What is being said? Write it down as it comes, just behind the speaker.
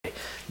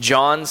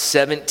John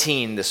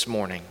 17 this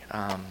morning.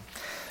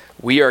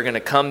 We are going to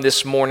come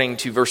this morning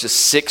to verses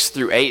 6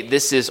 through 8.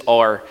 This is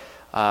our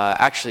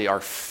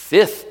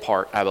fifth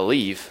part, I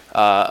believe,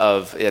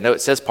 I know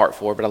it says part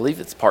 4, but I believe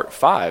it's part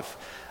 5.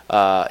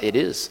 It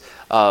is,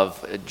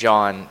 of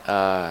John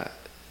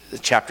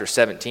chapter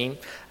 17.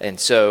 And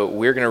so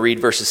we're going to read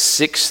verses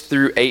 6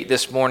 through 8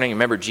 this morning.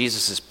 Remember,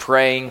 Jesus is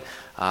praying.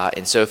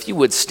 And so if you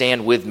would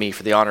stand with me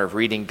for the honor of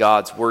reading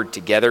God's word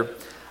together.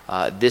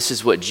 This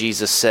is what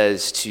Jesus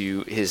says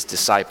to his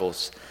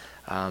disciples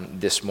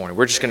this morning.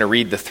 We're just going to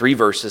read the 3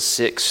 verses,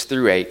 6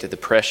 through 8, to the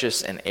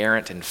precious,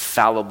 inerrant,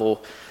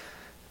 infallible,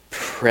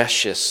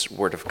 precious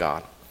word of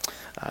God.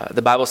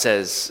 The Bible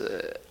says,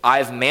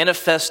 "I've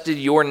manifested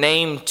your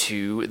name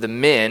to the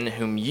men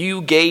whom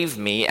you gave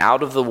me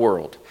out of the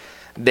world.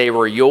 They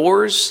were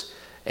yours,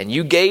 and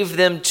you gave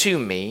them to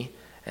me,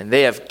 and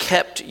they have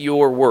kept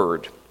your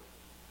word.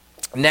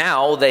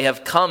 Now they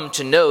have come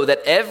to know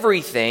that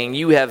everything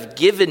you have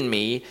given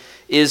me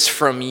is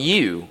from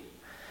you.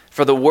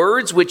 For the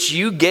words which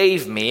you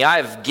gave me, I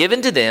have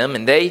given to them,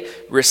 and they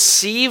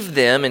received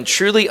them and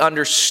truly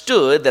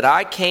understood that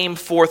I came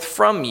forth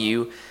from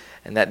you,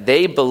 and that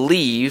they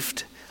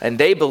believed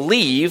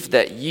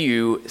that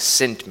you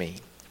sent me."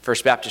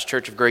 First Baptist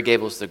Church of Gray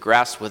Gables, the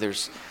grass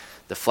withers,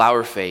 the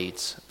flower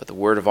fades, but the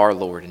word of our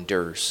Lord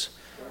endures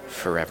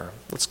forever.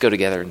 Let's go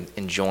together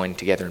and join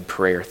together in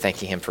prayer,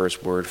 thanking him for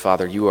his word.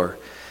 Father, you are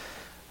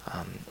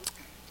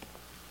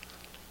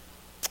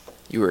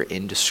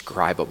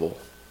indescribable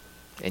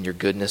in your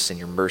goodness and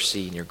your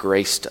mercy and your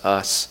grace to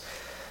us.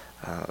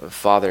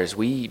 Father, as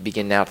we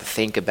begin now to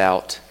think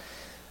about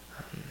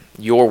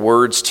your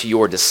words to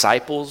your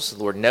disciples,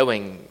 Lord,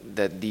 knowing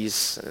that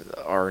these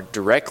are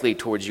directly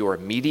towards your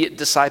immediate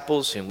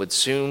disciples who would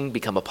soon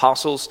become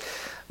apostles,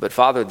 but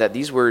Father, that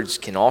these words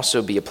can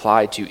also be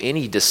applied to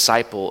any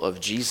disciple of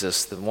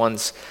Jesus, the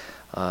ones,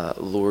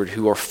 Lord,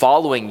 who are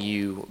following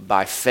you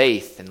by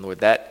faith. And Lord,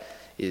 that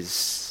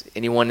is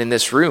anyone in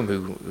this room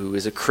who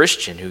is a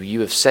Christian, who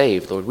you have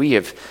saved. Lord, we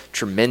have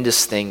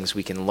tremendous things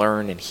we can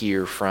learn and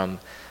hear from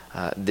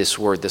this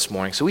word this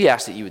morning. So we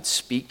ask that you would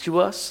speak to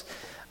us,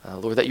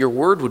 Lord, that your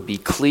word would be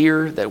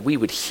clear, that we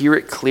would hear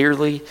it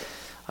clearly.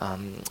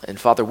 And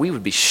Father, we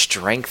would be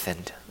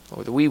strengthened,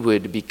 Lord, that we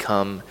would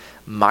become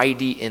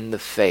mighty in the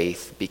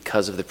faith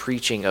because of the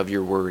preaching of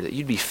your word, that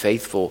you'd be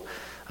faithful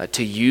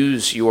to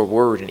use your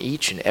word in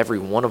each and every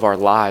one of our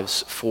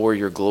lives for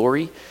your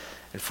glory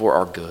and for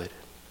our good.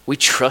 We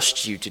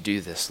trust you to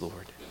do this,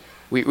 Lord.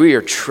 We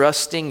are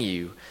trusting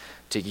you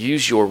to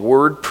use your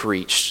word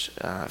preached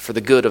for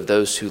the good of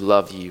those who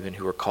love you and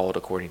who are called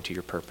according to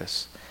your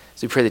purpose.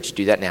 So we pray that you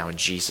do that now. In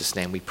Jesus'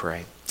 name we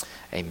pray.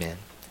 Amen.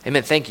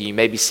 Amen. Thank you. You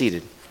may be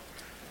seated.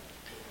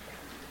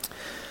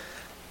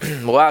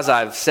 Well, as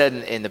I've said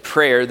in the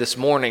prayer this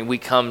morning, we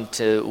come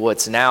to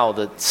what's now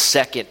the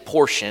second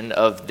portion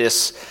of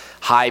this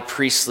high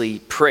priestly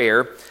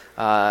prayer.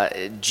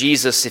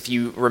 Jesus, if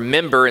you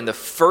remember in the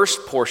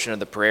first portion of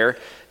the prayer,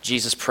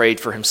 Jesus prayed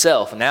for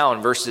himself. Now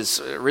in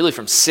verses really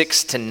from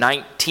 6 to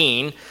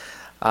 19,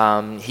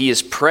 he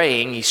is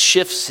praying, he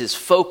shifts his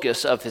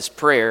focus of his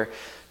prayer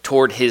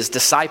toward his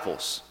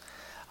disciples.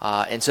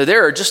 And so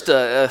there are just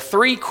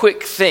 3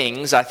 quick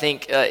things, I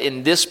think,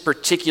 in this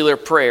particular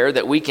prayer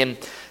that we can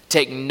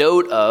take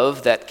note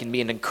of, that can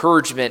be an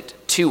encouragement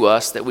to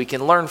us that we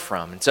can learn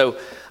from. And so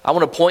I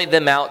want to point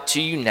them out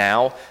to you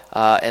now,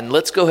 and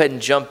let's go ahead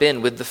and jump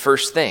in with the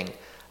first thing.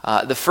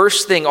 The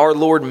first thing our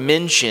Lord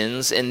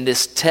mentions in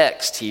this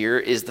text here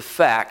is the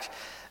fact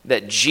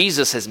that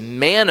Jesus has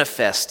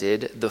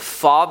manifested the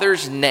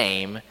Father's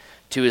name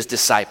to his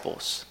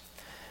disciples.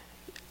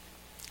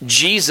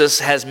 Jesus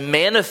has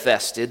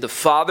manifested the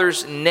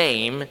Father's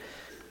name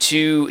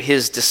to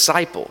his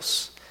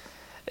disciples.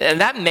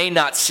 And that may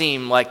not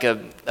seem like a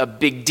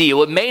big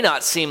deal. It may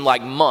not seem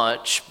like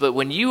much, but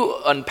when you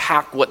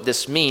unpack what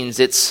this means,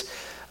 it's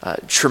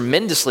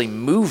tremendously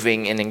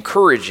moving and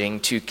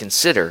encouraging to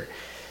consider.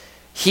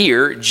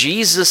 Here,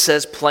 Jesus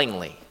says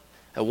plainly,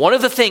 one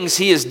of the things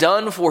he has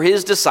done for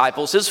his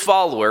disciples, his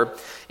follower,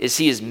 is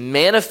he has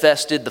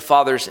manifested the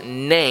Father's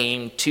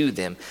name to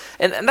them.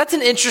 And that's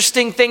an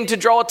interesting thing to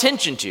draw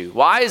attention to.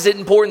 Why is it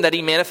important that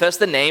he manifest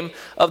the name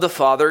of the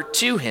Father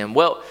to him?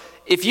 Well,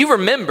 if you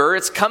remember,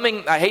 it's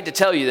coming, I hate to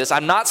tell you this,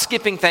 I'm not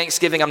skipping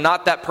Thanksgiving. I'm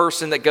not that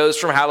person that goes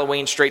from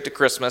Halloween straight to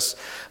Christmas.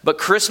 But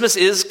Christmas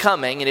is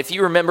coming. And if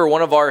you remember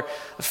one of our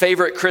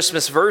favorite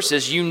Christmas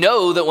verses, you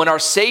know that when our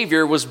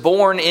Savior was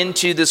born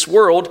into this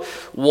world,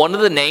 one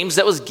of the names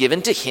that was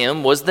given to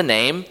him was the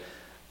name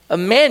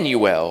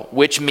Emmanuel,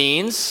 which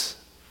means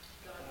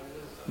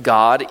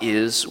God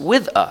is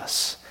with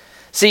us.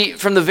 See,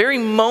 from the very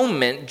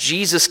moment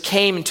Jesus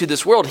came into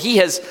this world, he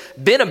has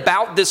been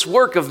about this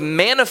work of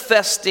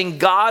manifesting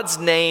God's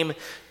name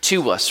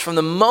to us. From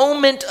the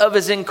moment of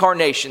his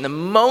incarnation, the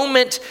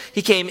moment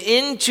he came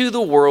into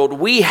the world,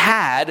 we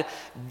had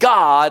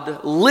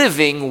God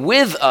living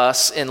with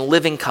us in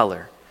living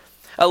color.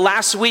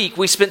 Last week,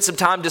 we spent some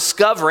time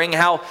discovering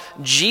how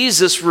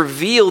Jesus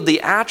revealed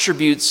the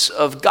attributes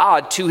of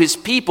God to his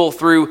people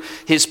through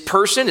his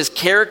person, his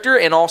character,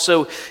 and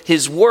also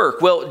his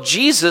work. Well,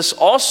 Jesus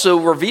also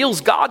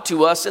reveals God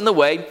to us in the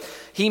way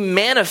he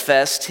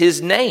manifests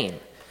his name.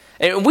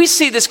 And we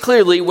see this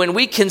clearly when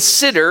we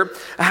consider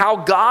how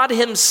God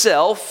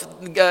himself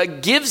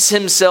gives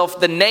himself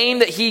the name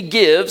that he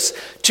gives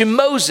to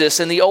Moses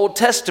in the Old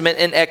Testament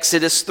in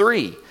Exodus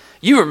 3.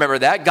 You remember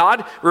that.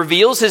 God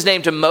reveals his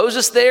name to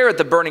Moses there at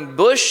the burning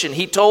bush, and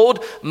he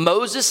told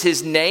Moses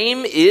his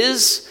name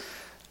is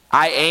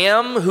I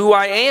am who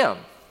I am.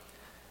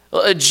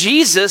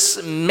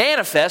 Jesus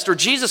manifests, or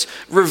Jesus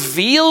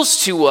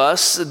reveals to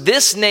us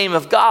this name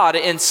of God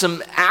in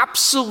some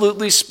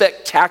absolutely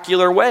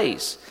spectacular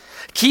ways.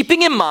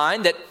 Keeping in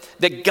mind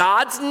that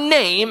God's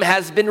name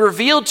has been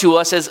revealed to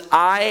us as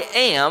I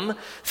am,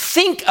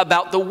 think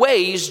about the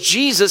ways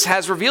Jesus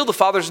has revealed the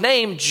Father's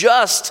name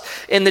just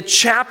in the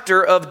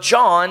chapter of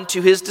John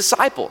to his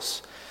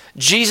disciples.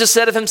 Jesus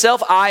said of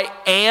himself, I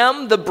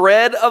am the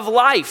bread of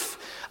life.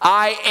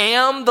 I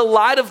am the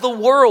light of the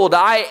world.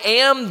 I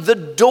am the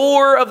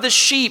door of the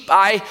sheep.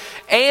 I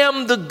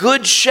am the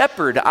good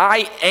shepherd.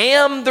 I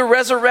am the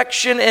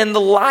resurrection and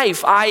the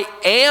life. I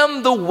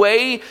am the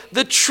way,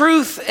 the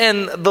truth,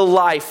 and the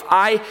life.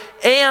 I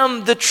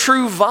am the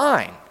true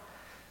vine.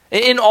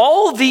 In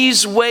all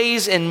these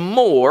ways and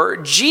more,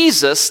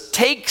 Jesus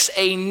takes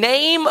a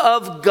name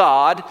of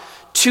God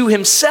to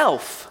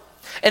himself.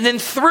 And then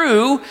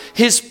through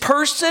his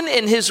person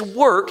and his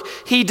work,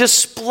 he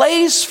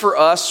displays for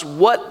us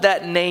what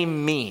that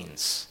name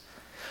means.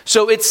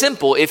 So it's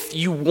simple. If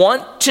you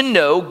want to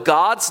know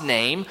God's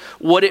name,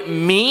 what it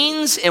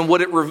means and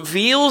what it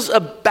reveals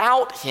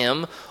about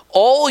him,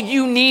 all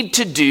you need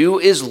to do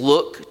is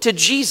look to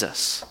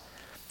Jesus.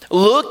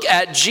 Look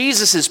at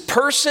Jesus'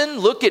 person,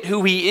 look at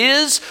who he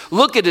is,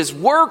 look at his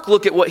work,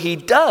 look at what he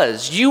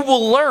does. You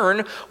will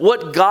learn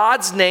what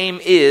God's name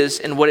is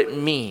and what it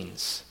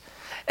means.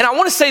 And I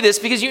want to say this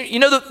because you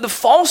know the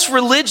false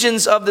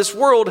religions of this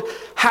world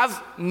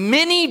have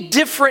many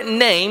different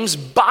names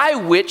by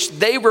which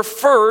they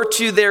refer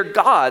to their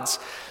gods.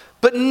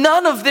 But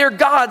none of their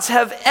gods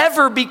have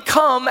ever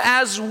become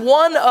as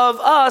one of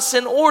us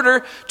in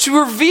order to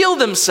reveal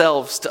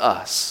themselves to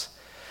us.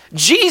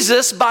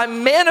 Jesus, by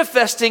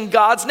manifesting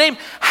God's name,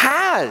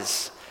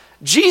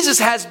 Jesus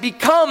has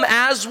become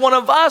as one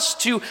of us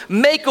to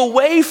make a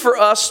way for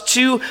us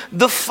to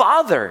the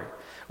Father.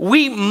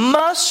 We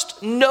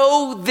must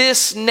know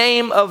this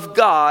name of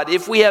God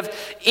if we have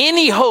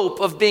any hope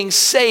of being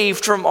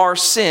saved from our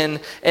sin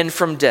and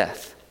from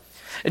death.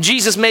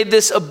 Jesus made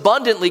this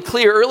abundantly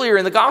clear earlier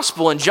in the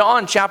gospel in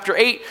John chapter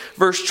 8,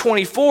 verse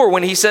 24,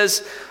 when he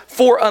says,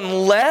 "For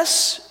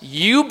unless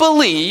you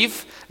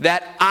believe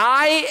that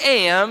I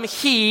am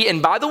he,"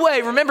 and by the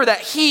way, remember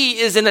that he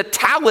is in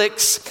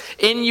italics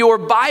in your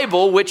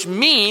Bible, which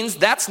means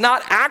that's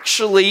not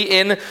actually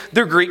in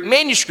the Greek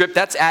manuscript.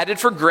 That's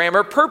added for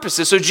grammar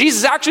purposes. So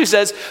Jesus actually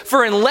says,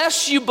 "For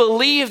unless you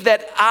believe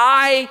that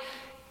I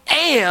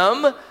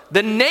am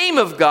the name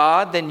of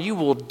God, then you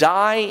will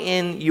die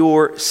in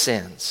your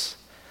sins."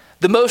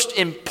 The most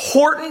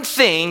important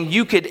thing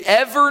you could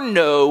ever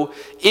know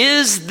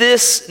is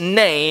this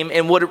name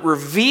and what it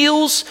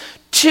reveals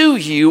to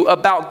you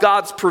about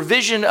God's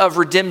provision of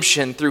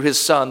redemption through his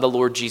Son, the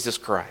Lord Jesus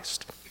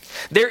Christ.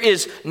 There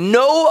is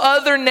no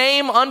other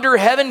name under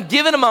heaven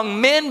given among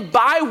men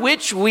by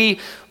which we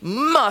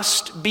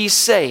must be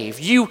saved.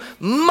 You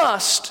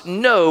must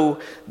know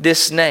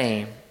this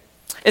name.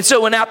 And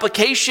so in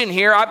application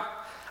here,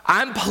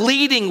 I'm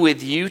pleading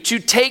with you to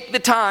take the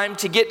time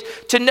to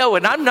get to know it.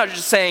 And I'm not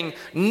just saying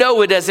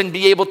know it as in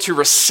be able to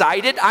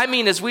recite it. I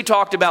mean, as we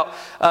talked about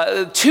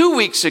 2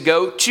 weeks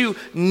ago, to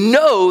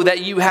know that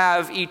you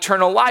have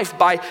eternal life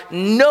by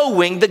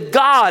knowing the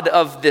God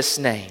of this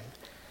name.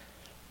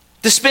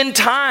 To spend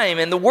time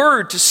in the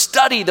Word, to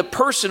study the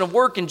person and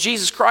work in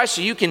Jesus Christ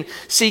so you can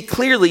see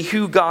clearly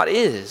who God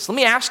is. Let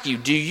me ask you,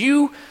 do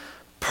you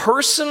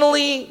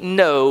personally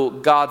know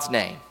God's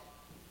name?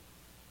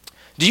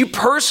 Do you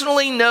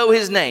personally know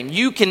his name?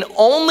 You can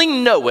only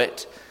know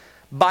it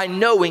by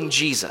knowing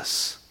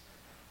Jesus.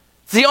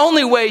 It's the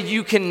only way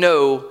you can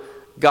know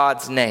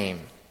God's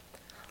name.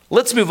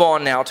 Let's move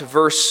on now to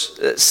verse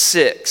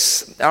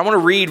 6. I want to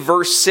read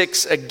verse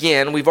 6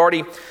 again. We've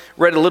already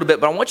read a little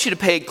bit, but I want you to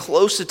pay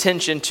close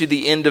attention to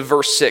the end of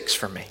verse 6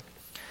 for me.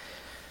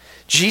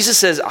 Jesus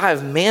says, "I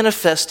have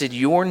manifested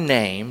your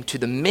name to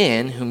the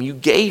men whom you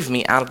gave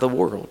me out of the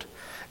world.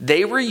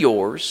 They were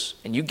yours,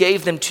 and you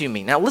gave them to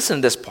me." Now listen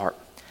to this part.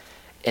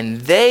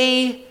 "And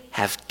they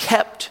have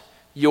kept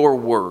your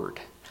word."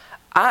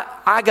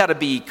 I got to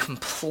be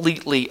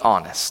completely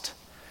honest.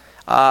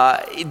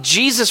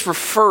 Jesus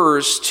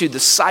refers to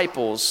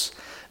disciples,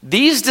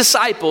 these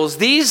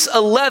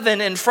 11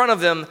 in front of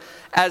them,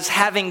 as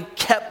having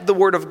kept the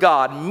word of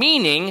God,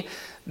 meaning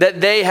that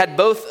they had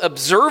both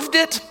observed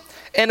it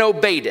and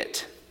obeyed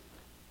it.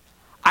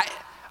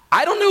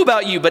 I don't know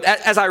about you, but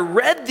as I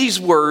read these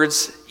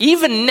words,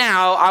 even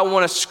now I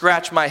want to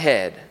scratch my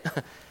head.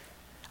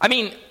 I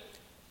mean,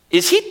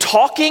 Is he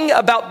talking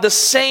about the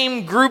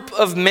same group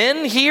of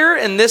men here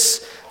in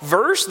this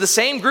verse, the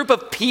same group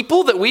of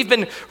people that we've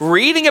been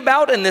reading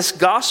about in this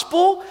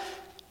gospel?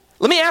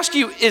 Let me ask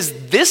you,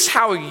 is this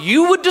how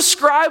you would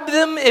describe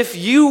them if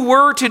you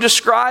were to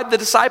describe the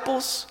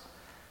disciples?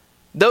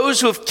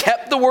 Those who have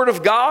kept the word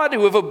of God,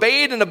 who have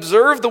obeyed and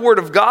observed the word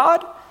of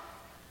God?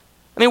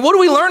 I mean, what do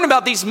we learn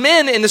about these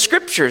men in the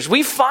scriptures?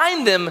 We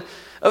find them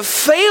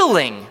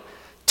failing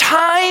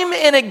time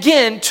and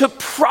again to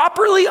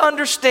properly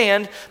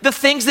understand the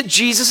things that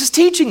Jesus is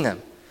teaching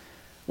them.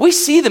 We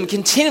see them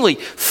continually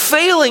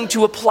failing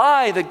to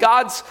apply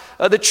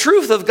the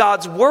truth of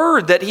God's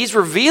word that he's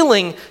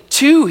revealing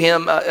to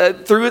him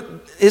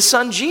through his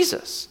son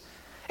Jesus.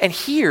 And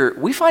here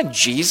we find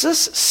Jesus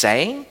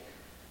saying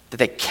that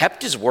they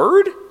kept his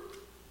word,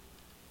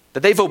 that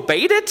they've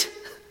obeyed it.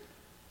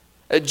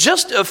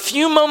 Just a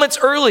few moments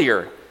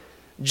earlier,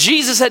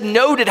 Jesus had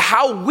noted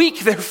how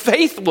weak their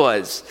faith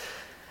was.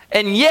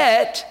 And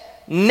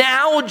yet,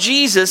 now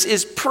Jesus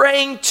is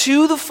praying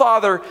to the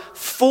Father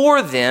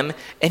for them,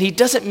 and he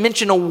doesn't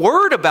mention a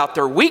word about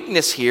their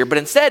weakness here, but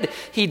instead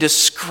he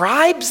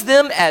describes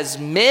them as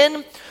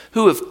men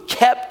who have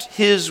kept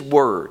his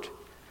word.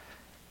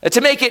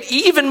 To make it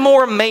even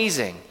more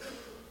amazing,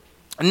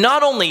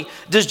 not only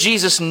does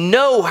Jesus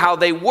know how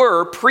they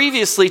were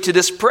previously to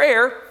this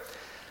prayer,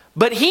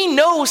 but he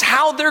knows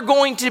how they're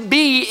going to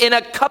be in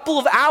a couple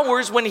of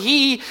hours when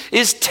he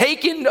is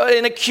taken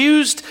and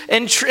accused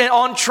and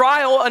on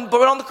trial and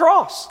put on the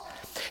cross.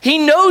 He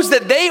knows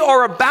that they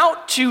are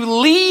about to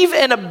leave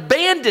and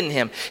abandon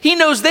him. He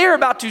knows they are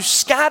about to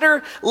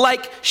scatter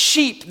like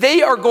sheep.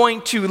 They are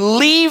going to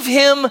leave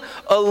him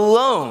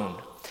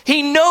alone.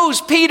 He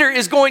knows Peter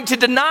is going to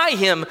deny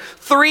him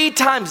 3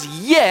 times,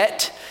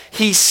 yet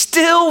he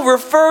still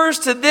refers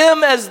to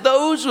them as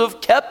those who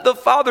have kept the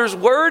Father's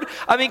word.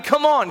 I mean,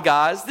 come on,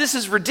 guys. This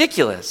is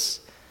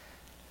ridiculous.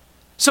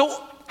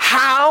 So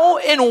how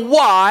and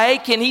why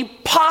can he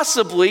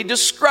possibly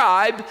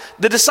describe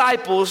the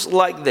disciples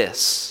like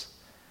this?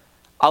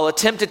 I'll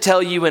attempt to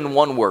tell you in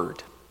one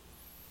word.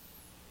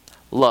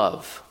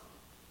 Love.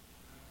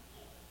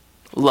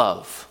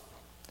 Love.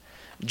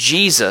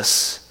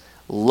 Jesus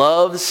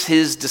loves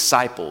his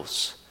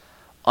disciples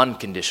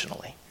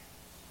unconditionally.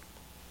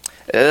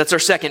 That's our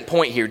second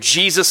point here.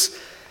 Jesus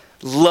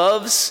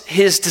loves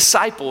his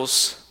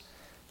disciples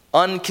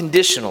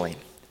unconditionally.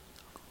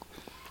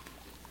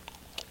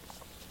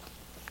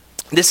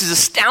 This is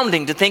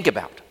astounding to think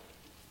about.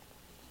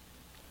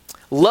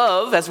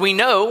 Love, as we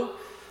know,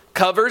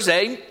 covers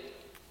a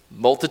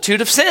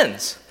multitude of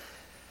sins.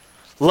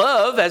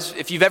 Love, as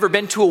if you've ever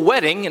been to a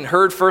wedding and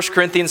heard 1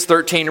 Corinthians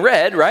 13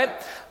 read, right?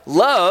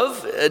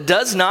 Love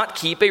does not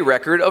keep a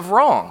record of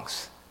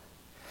wrongs.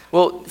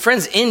 Well,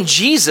 friends, in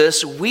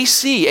Jesus, we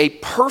see a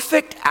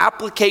perfect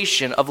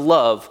application of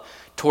love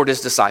toward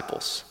his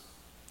disciples.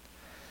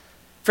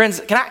 Friends,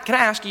 can I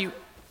ask you,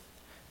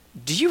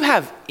 do you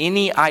have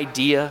any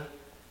idea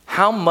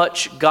how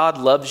much God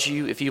loves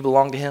you if you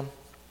belong to him?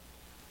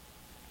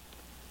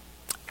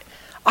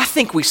 I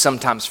think we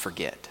sometimes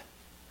forget.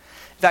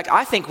 In fact,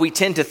 I think we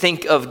tend to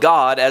think of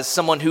God as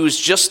someone who's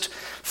just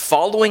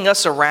following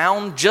us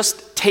around,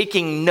 just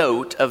taking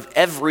note of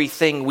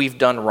everything we've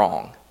done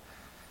wrong.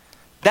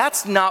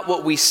 That's not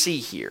what we see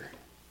here.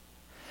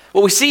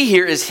 What we see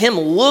here is him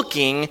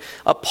looking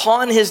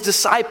upon his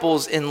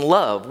disciples in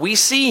love. We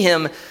see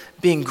him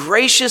being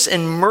gracious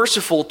and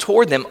merciful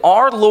toward them.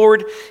 Our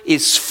Lord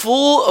is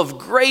full of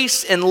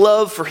grace and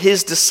love for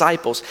his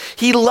disciples.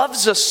 He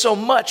loves us so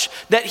much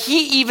that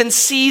he even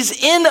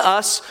sees in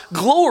us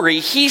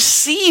glory. He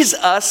sees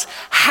us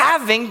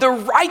having the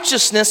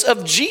righteousness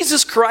of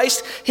Jesus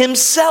Christ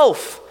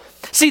himself.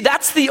 See,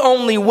 that's the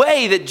only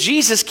way that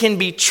Jesus can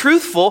be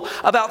truthful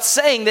about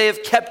saying they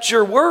have kept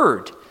your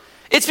word.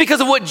 It's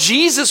because of what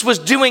Jesus was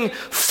doing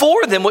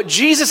for them, what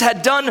Jesus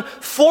had done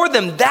for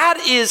them.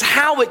 That is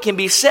how it can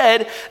be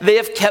said they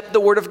have kept the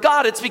word of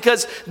God. It's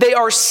because they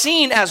are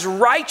seen as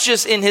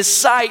righteous in his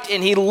sight,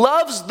 and he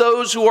loves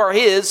those who are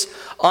his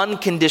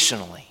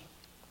unconditionally.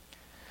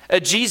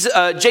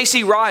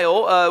 J.C.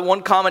 Ryle,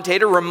 one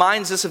commentator,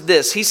 reminds us of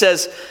this. He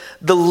says,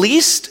 the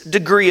least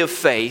degree of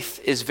faith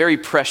is very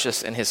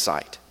precious in his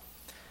sight.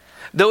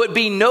 Though it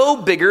be no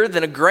bigger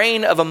than a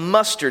grain of a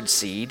mustard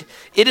seed,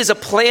 it is a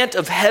plant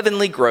of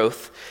heavenly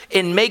growth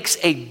and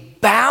makes a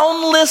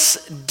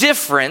boundless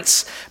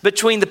difference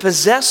between the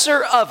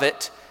possessor of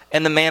it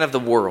and the man of the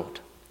world.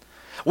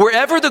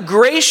 Wherever the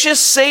gracious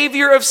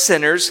Savior of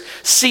sinners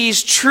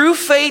sees true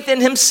faith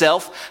in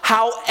himself,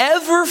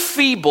 however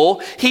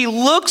feeble, he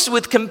looks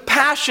with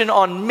compassion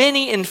on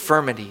many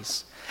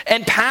infirmities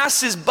and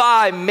passes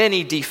by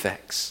many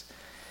defects.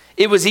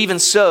 It was even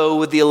so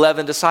with the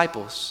 11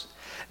 disciples.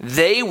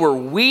 They were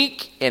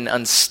weak and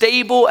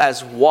unstable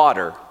as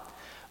water,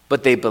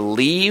 but they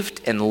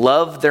believed and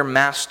loved their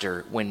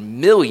master when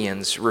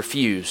millions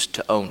refused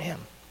to own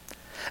him.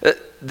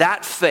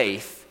 That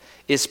faith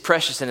is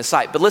precious in his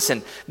sight. But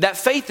listen, that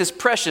faith is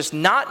precious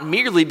not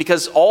merely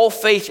because all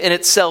faith in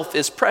itself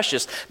is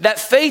precious. That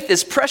faith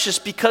is precious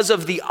because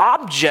of the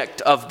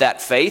object of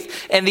that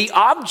faith, and the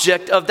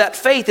object of that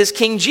faith is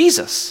King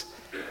Jesus.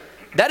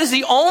 That is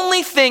the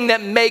only thing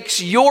that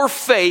makes your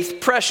faith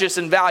precious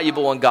and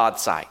valuable in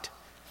God's sight.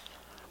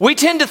 We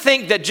tend to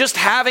think that just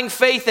having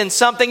faith in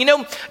something,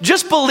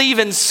 just believe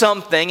in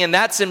something, and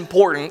that's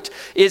important,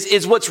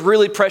 is what's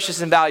really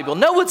precious and valuable.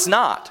 No, it's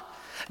not.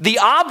 The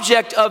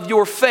object of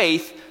your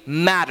faith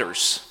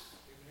matters.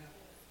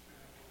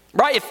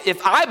 Right?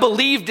 If I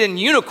believed in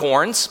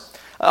unicorns,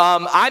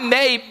 I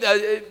may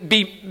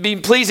be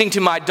pleasing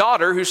to my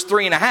daughter, who's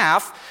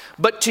 3.5,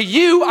 but to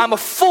you, I'm a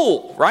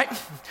fool, right?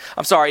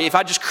 I'm sorry, if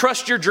I just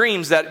crushed your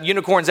dreams that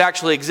unicorns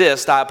actually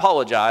exist, I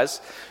apologize.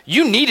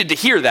 You needed to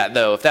hear that,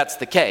 though, if that's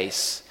the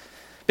case.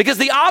 Because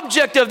the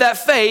object of that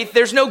faith,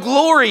 there's no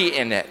glory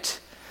in it.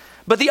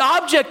 But the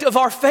object of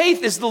our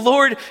faith is the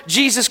Lord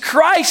Jesus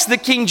Christ, the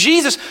King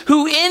Jesus,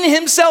 who in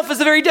himself is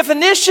the very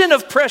definition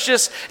of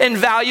precious and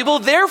valuable.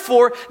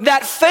 Therefore,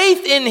 that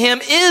faith in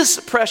him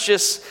is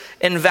precious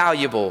and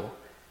valuable.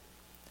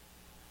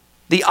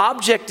 The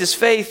object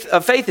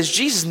of faith is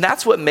Jesus, and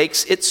that's what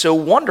makes it so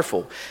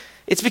wonderful.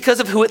 It's because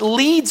of who it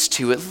leads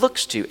to, it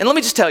looks to. And let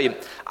me just tell you,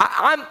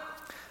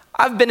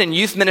 I've been in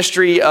youth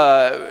ministry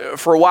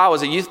for a while. I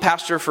was a youth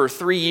pastor for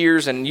 3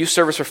 years and youth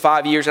service for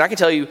 5 years. And I can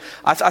tell you,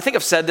 I think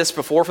I've said this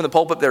before from the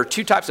pulpit, there are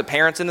two types of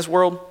parents in this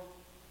world.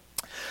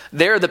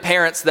 They're the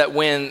parents that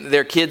when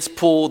their kids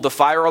pull the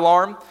fire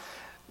alarm,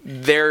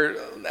 they're,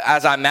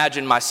 as I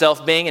imagine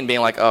myself being, and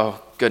being like,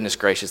 oh, goodness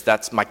gracious,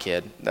 that's my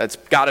kid. That's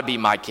got to be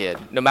my kid.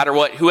 No matter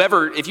what,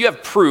 whoever, if you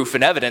have proof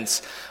and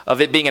evidence of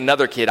it being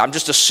another kid, I'm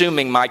just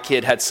assuming my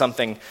kid had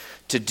something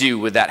to do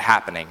with that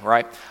happening,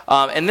 right?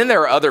 And then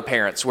there are other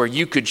parents where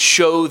you could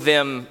show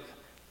them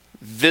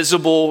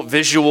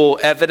visual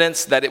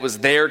evidence that it was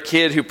their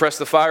kid who pressed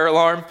the fire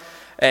alarm,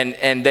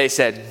 and they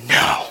said,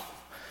 no,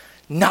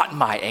 not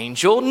my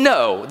angel.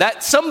 No,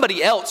 that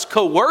somebody else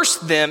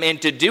coerced them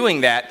into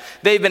doing that.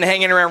 They've been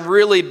hanging around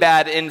really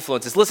bad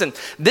influences. Listen,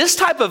 this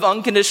type of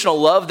unconditional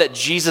love that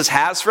Jesus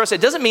has for us,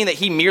 it doesn't mean that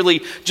he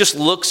merely just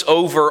looks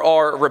over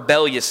our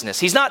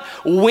rebelliousness. He's not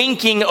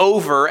winking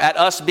over at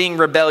us being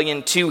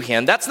rebellion to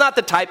him. That's not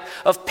the type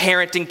of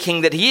parenting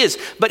king that he is,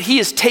 but he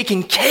is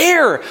taking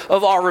care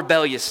of our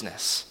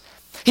rebelliousness.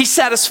 He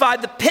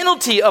satisfied the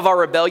penalty of our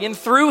rebellion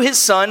through his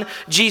son,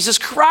 Jesus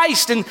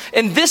Christ. And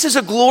this is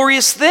a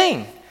glorious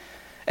thing.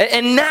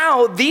 And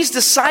now these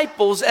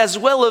disciples, as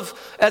well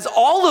as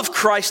all of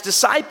Christ's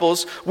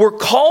disciples, were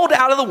called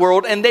out of the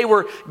world and they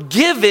were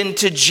given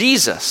to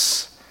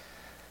Jesus.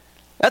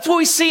 That's what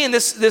we see in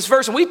this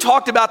verse. And we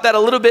talked about that a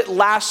little bit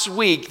last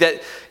week,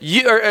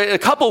 or a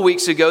couple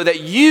weeks ago, that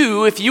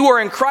you, if you are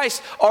in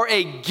Christ, are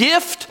a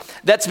gift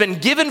that's been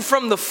given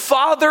from the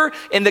Father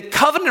in the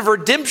covenant of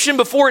redemption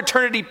before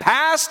eternity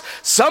past.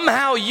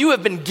 Somehow you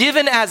have been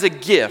given as a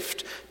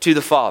gift to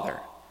the Father.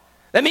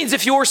 That means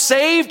if you're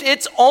saved,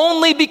 it's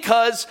only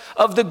because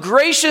of the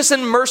gracious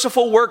and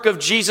merciful work of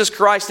Jesus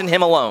Christ and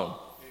him alone.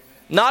 Amen.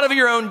 Not of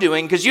your own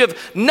doing, because you have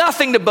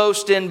nothing to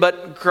boast in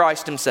but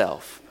Christ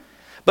himself.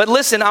 But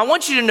listen, I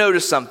want you to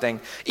notice something.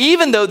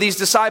 Even though these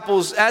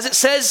disciples, as it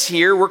says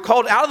here, were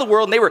called out of the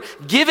world and they were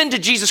given to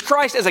Jesus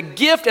Christ as a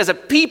gift, as a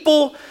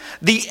people,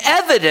 the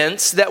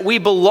evidence that we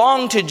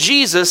belong to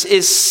Jesus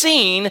is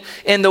seen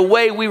in the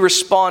way we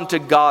respond to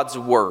God's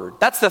word.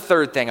 That's the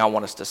third thing I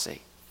want us to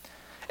see.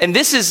 And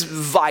this is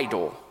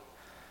vital.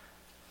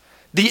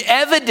 The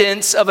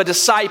evidence of a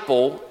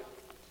disciple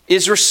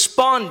is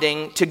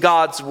responding to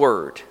God's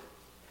word.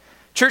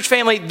 Church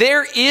family,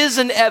 there is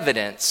an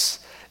evidence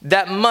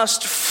that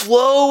must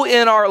flow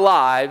in our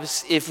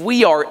lives if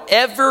we are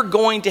ever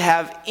going to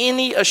have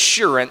any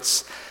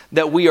assurance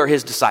that we are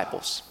his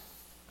disciples.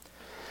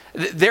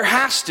 There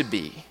has to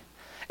be.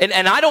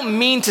 And I don't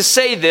mean to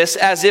say this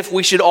as if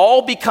we should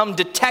all become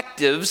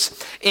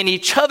detectives in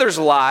each other's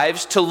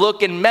lives to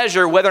look and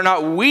measure whether or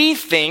not we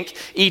think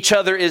each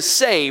other is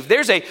saved.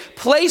 There's a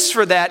place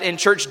for that in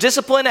church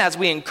discipline as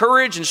we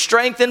encourage and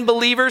strengthen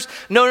believers.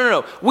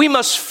 No. We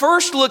must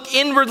first look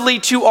inwardly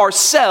to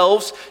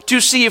ourselves to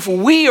see if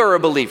we are a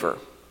believer.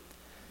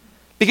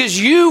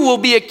 Because you will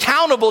be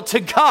accountable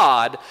to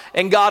God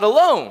and God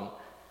alone.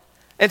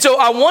 And so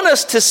I want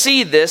us to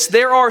see this.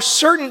 There are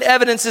certain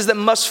evidences that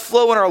must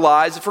flow in our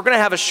lives if we're going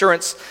to have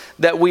assurance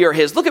that we are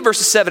his. Look at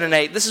verses 7 and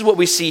 8. This is what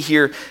we see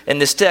here in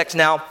this text.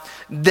 Now,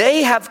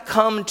 they have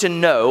come to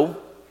know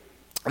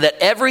that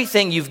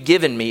everything you've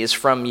given me is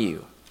from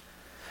you.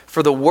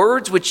 For the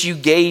words which you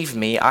gave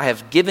me, I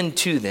have given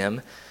to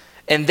them,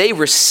 and they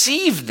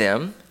received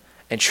them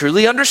and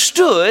truly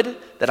understood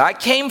that I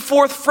came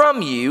forth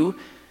from you,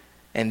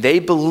 and they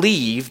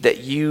believe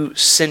that you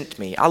sent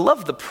me. I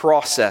love the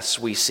process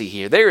we see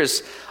here. There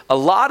is a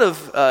lot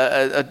of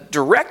a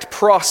direct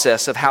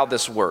process of how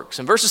this works.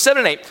 In verses 7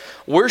 and 8,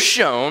 we're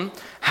shown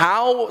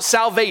how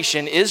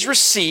salvation is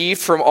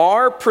received from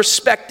our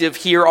perspective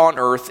here on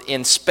earth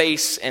in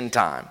space and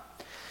time.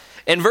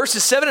 In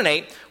verses 7 and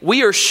 8,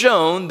 we are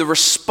shown the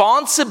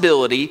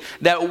responsibility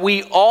that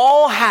we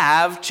all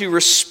have to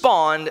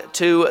respond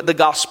to the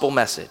gospel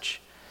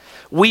message.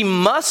 We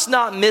must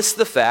not miss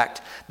the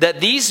fact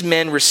that these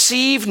men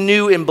received,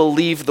 knew, and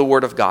believed the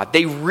word of God.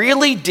 They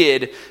really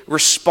did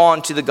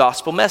respond to the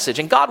gospel message,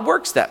 and God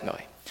works that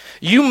way.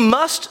 You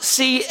must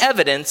see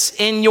evidence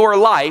in your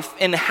life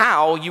in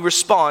how you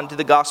respond to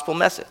the gospel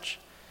message.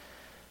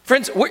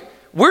 Friends,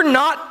 we're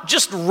not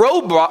just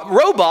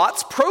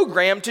robots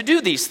programmed to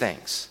do these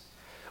things.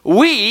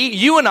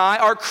 You and I,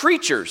 are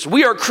creatures.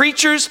 We are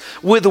creatures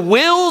with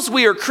wills.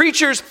 We are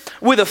creatures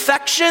with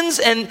affections.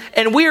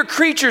 And we are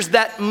creatures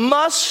that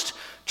must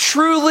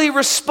truly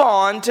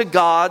respond to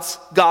God's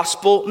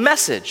gospel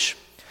message.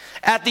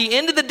 At the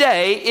end of the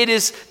day, it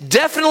is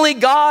definitely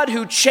God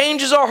who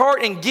changes our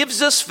heart and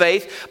gives us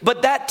faith,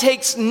 but that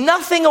takes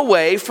nothing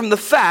away from the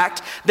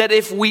fact that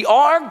if we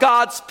are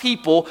God's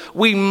people,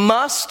 we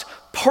must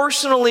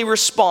personally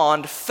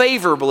respond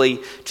favorably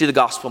to the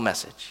gospel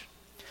message.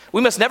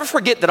 We must never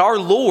forget that our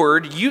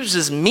Lord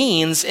uses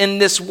means in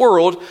this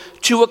world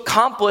to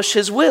accomplish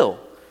his will.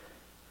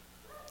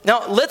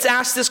 Now, let's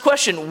ask this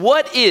question.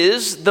 What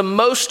is the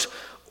most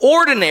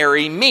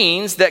ordinary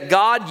means that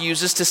God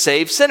uses to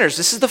save sinners?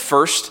 This is the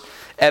first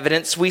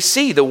evidence we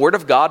see. The word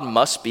of God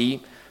must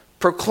be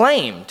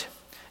proclaimed.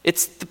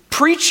 It's the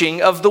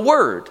preaching of the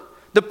word,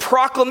 the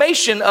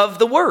proclamation of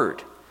the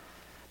word.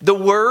 The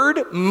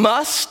word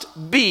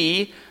must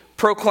be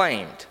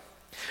proclaimed.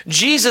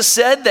 Jesus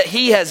said that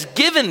he has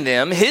given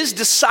them, his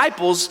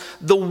disciples,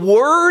 the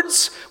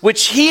words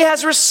which he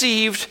has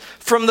received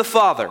from the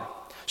Father.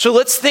 So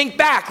let's think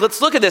back.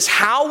 Let's look at this.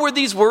 How were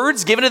these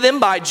words given to them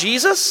by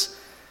Jesus?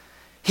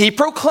 He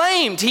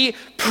proclaimed, he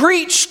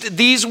preached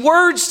these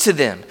words to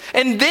them.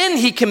 And then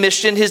he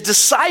commissioned his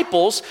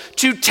disciples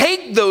to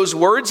take those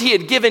words he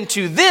had given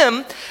to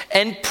them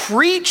and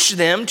preach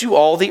them to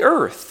all the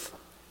earth.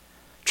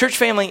 Church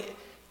family,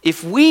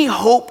 if we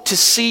hope to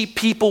see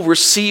people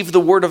receive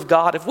the word of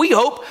God, if we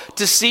hope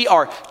to see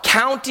our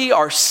county,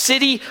 our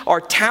city,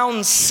 our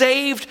town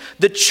saved,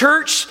 the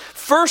church,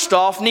 first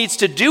off, needs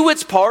to do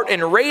its part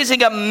in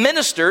raising up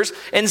ministers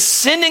and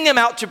sending them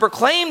out to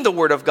proclaim the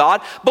word of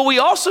God. But we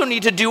also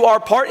need to do our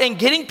part in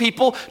getting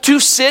people to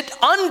sit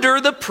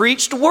under the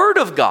preached word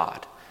of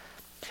God.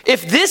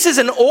 If this is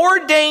an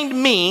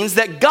ordained means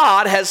that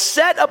God has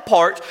set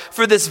apart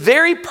for this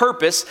very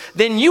purpose,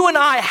 then you and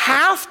I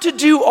have to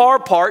do our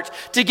part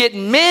to get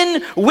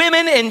men,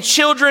 women, and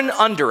children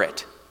under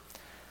it.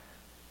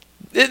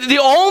 The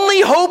only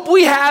hope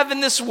we have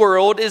in this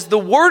world is the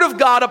word of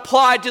God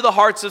applied to the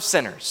hearts of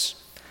sinners.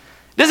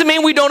 Doesn't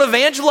mean we don't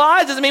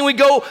evangelize, doesn't mean we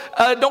don't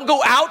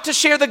go out to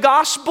share the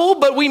gospel,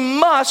 but we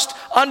must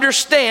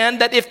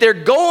understand that if they're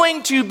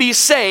going to be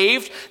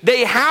saved,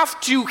 they have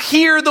to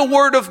hear the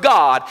word of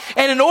God.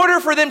 And in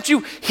order for them to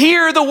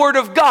hear the word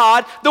of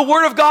God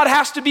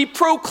has to be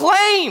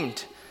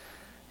proclaimed.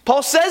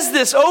 Paul says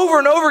this over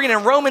and over again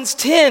in Romans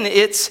 10.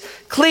 It's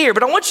clear,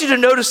 but I want you to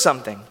notice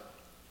something.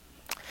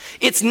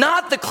 It's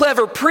not the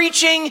clever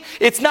preaching,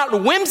 it's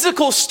not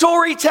whimsical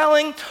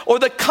storytelling, or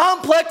the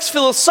complex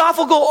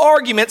philosophical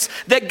arguments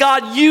that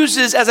God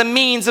uses as a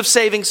means of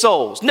saving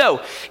souls.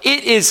 No,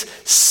 it is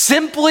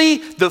simply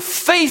the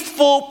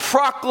faithful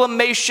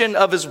proclamation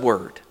of his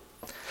word.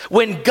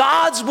 When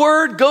God's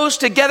word goes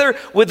together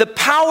with the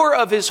power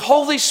of his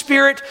Holy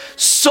Spirit,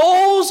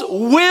 souls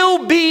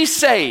will be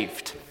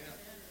saved.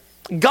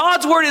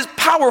 God's word is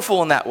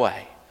powerful in that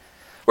way.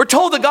 We're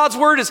told that God's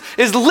word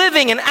is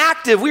living and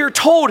active. We are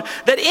told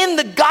that in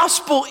the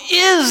gospel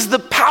is the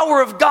power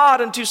of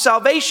God unto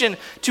salvation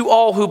to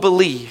all who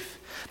believe.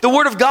 The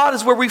word of God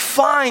is where we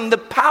find the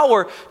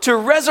power to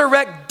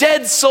resurrect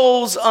dead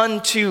souls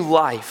unto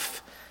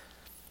life.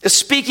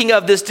 Speaking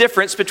of this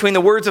difference between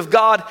the words of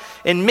God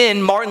and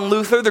men, Martin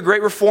Luther, the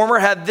great reformer,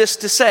 had this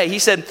to say. He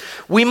said,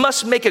 "We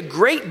must make a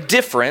great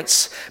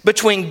difference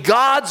between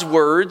God's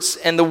words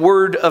and the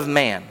word of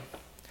man.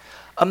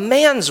 A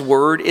man's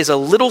word is a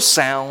little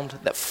sound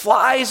that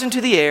flies into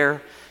the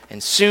air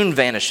and soon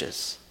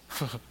vanishes."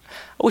 I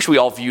wish we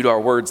all viewed our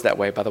words that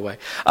way, by the way.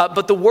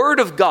 But the word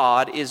of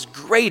God is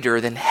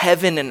greater than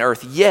heaven and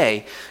earth,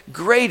 yea,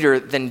 greater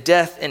than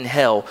death and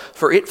hell,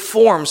 for it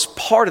forms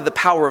part of the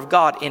power of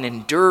God and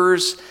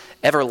endures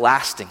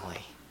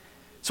everlastingly.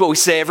 That's what we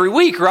say every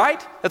week,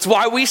 right? That's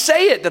why we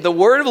say it, that the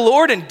word of the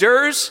Lord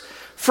endures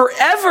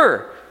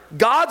forever.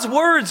 God's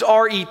words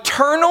are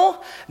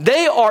eternal,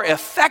 they are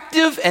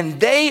effective, and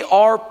they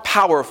are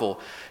powerful.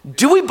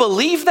 Do we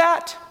believe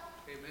that?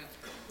 Amen.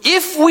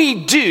 If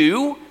we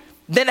do,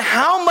 then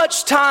how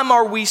much time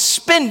are we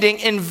spending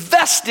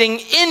investing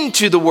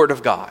into the word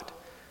of God?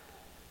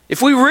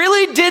 If we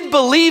really did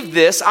believe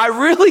this, I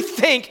really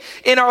think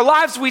in our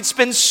lives we'd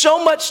spend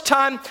so much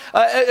time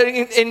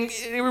in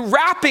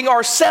wrapping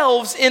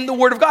ourselves in the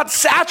Word of God,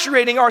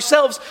 saturating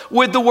ourselves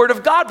with the Word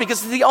of God,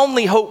 because the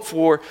only hope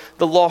for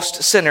the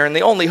lost sinner and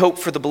the only hope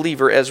for the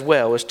believer as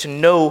well is to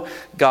know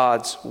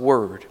God's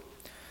Word,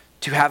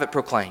 to have it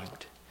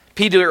proclaimed,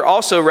 Peter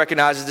also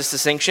recognizes this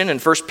distinction in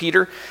 1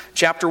 Peter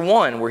chapter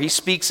 1, where he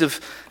speaks of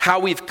how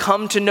we've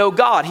come to know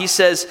God. He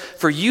says,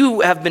 "For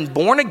you have been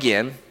born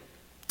again,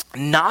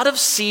 not of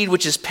seed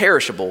which is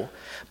perishable,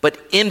 but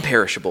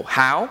imperishable."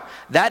 How?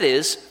 That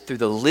is, through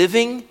the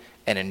living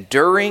and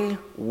enduring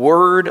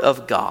Word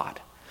of God.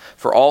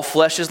 "For all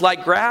flesh is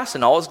like grass,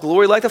 and all its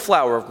glory like the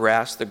flower of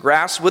grass. The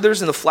grass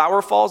withers and the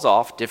flower falls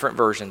off." Different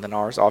version than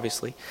ours,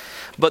 obviously.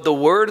 "But the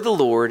word of the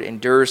Lord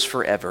endures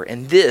forever.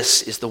 And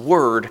this is the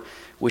word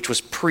which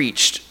was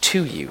preached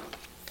to you."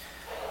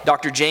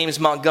 Dr. James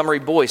Montgomery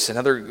Boyce,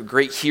 another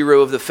great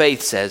hero of the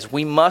faith, says,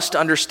 "We must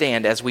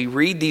understand as we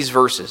read these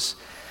verses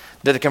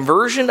that the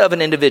conversion of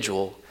an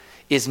individual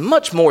is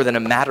much more than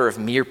a matter of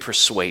mere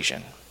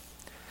persuasion.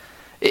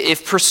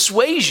 If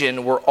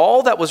persuasion were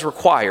all that was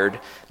required,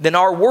 then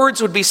our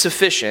words would be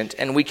sufficient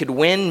and we could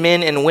win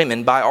men and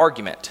women by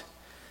argument.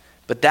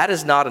 But that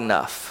is not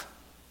enough.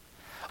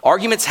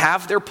 Arguments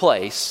have their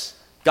place.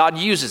 God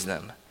uses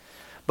them.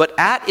 But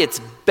at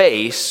its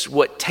base,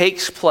 what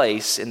takes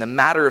place in the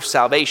matter of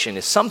salvation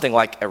is something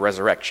like a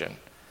resurrection,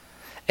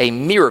 a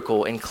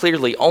miracle, and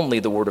clearly only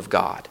the Word of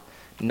God,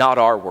 not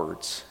our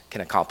words,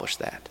 can accomplish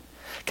that."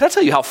 Can I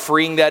tell you how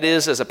freeing that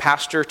is as a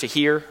pastor to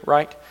hear,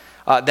 right?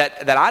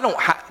 That I don't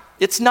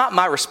it's not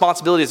my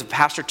responsibility as a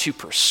pastor to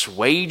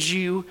persuade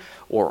you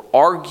or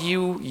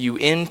argue you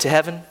into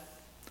heaven.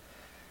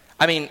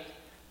 I mean,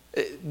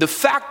 the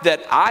fact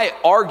that I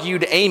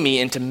argued Amy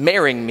into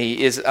marrying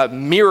me is a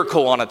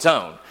miracle on its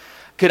own.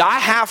 Could I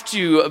have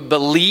to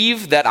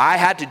believe that I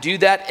had to do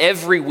that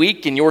every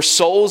week and your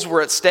souls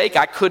were at stake?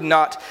 I could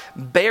not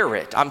bear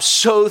it. I'm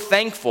so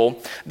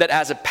thankful that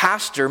as a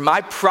pastor,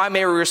 my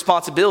primary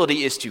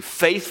responsibility is to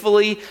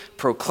faithfully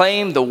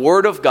proclaim the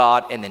Word of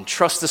God and then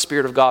trust the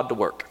Spirit of God to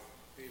work.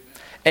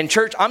 And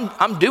church,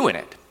 I'm doing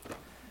it.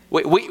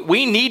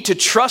 We need to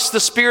trust the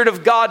Spirit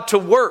of God to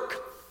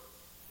work.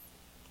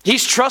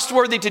 He's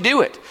trustworthy to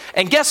do it.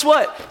 And guess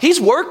what?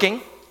 He's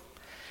working.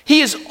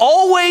 He is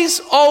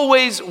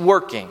always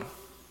working.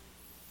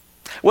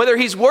 Whether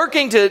he's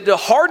working to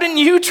harden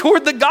you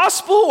toward the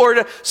gospel or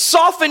to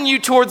soften you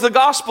towards the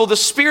gospel, the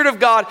Spirit of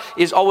God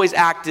is always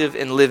active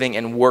and living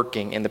and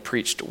working in the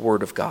preached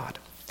Word of God.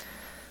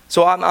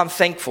 So I'm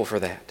thankful for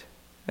that.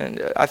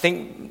 And I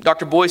think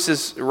Dr. Boyce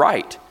is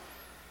right.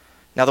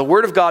 Now, the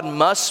Word of God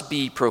must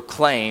be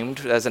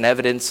proclaimed as an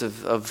evidence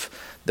of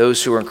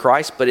those who are in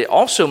Christ, but it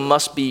also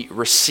must be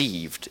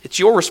received. It's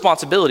your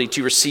responsibility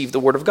to receive the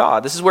Word of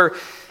God. This is where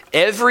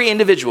every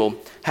individual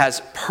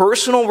has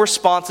personal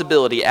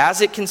responsibility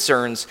as it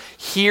concerns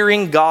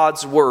hearing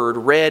God's Word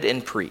read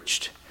and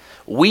preached.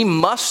 We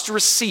must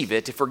receive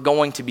it if we're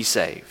going to be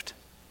saved.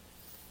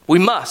 We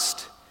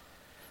must.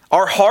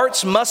 Our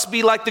hearts must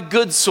be like the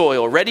good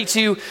soil, ready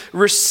to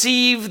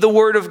receive the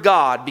Word of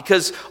God,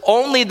 because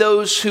only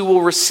those who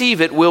will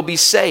receive it will be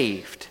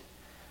saved.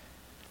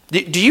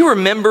 Do you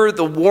remember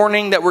the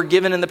warning that we're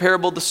given in the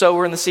parable of the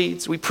sower and the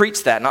seeds? We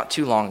preached that not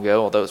too long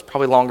ago, although it's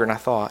probably longer than I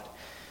thought.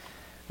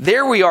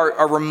 There we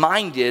are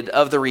reminded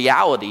of the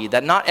reality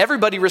that not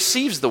everybody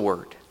receives the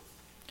Word.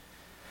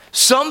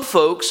 Some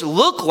folks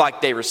look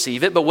like they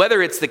receive it, but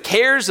whether it's the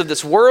cares of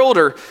this world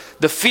or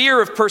the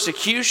fear of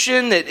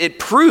persecution, it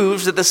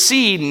proves that the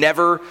seed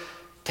never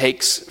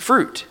takes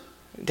fruit.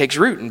 It takes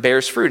root and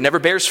bears fruit. It never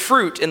bears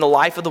fruit in the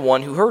life of the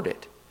one who heard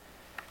it.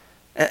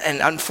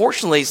 And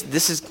unfortunately,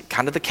 this is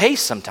kind of the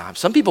case sometimes.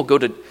 Some people go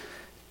to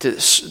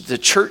the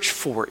church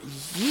for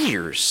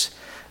years,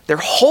 their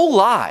whole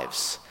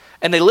lives,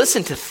 and they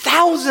listen to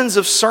thousands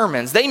of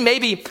sermons. They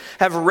maybe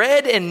have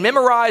read and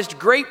memorized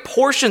great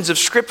portions of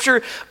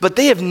Scripture, but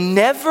they have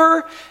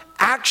never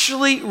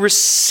actually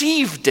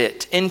received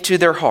it into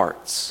their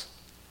hearts.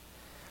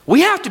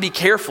 We have to be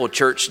careful,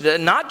 church,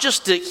 not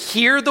just to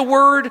hear the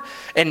Word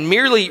and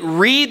merely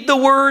read the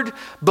Word,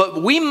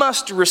 but we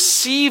must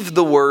receive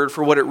the Word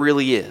for what it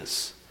really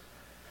is.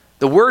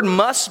 The Word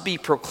must be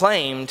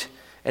proclaimed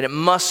and it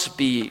must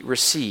be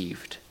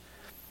received.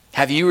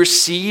 Have you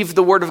received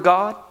the Word of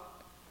God?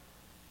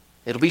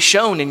 It'll be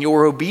shown in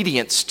your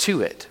obedience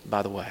to it,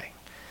 by the way.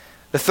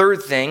 The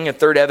third thing, a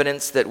third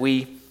evidence that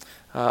we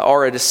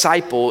are a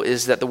disciple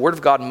is that the Word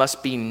of God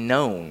must be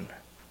known.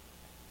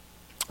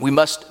 We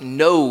must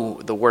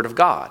know the Word of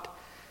God.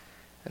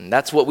 And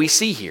that's what we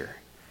see here.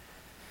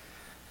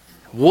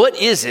 What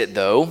is it,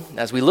 though,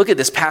 as we look at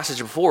this passage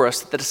before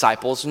us, that the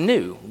disciples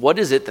knew? What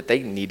is it that they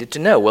needed to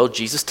know? Well,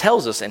 Jesus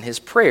tells us in his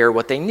prayer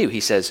what they knew. He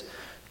says,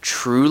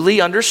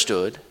 truly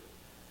understood.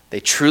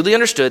 They truly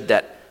understood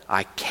that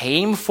I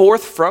came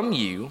forth from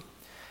you,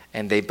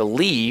 and they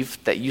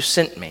believed that you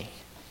sent me.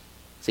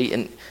 See,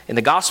 in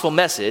the gospel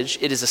message,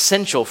 it is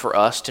essential for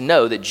us to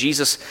know that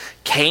Jesus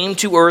came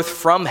to earth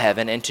from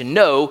heaven and to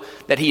know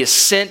that he is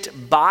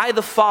sent by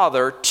the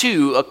Father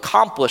to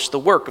accomplish the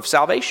work of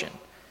salvation.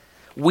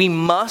 We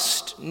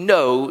must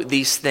know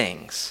these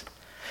things.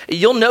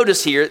 You'll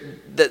notice here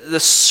that the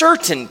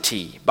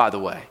certainty, by the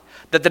way,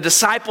 that the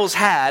disciples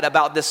had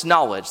about this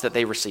knowledge that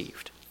they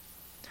received.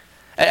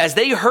 As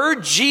they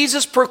heard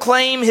Jesus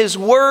proclaim his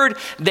word,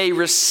 they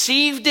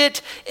received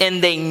it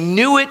and they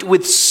knew it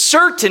with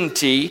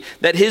certainty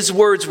that his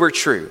words were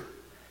true.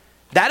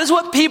 That is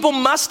what people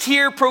must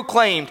hear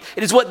proclaimed.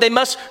 It is what they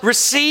must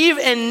receive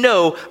and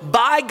know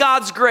by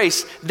God's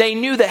grace. They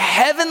knew the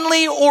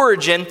heavenly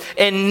origin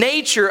and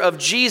nature of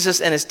Jesus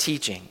and his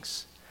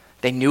teachings.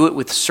 They knew it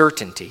with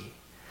certainty.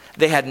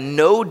 They had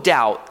no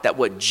doubt that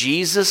what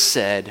Jesus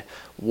said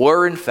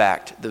were in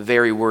fact the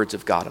very words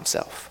of God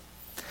himself.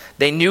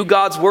 They knew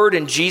God's word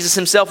and Jesus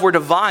himself were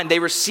divine. They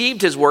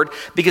received his word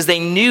because they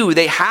knew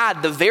they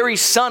had the very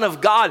Son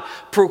of God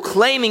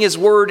proclaiming his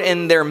word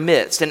in their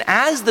midst. And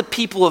as the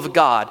people of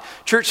God,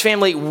 church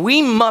family,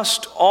 we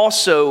must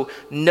also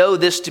know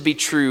this to be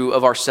true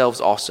of ourselves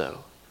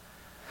also.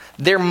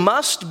 There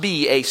must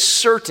be a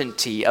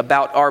certainty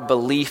about our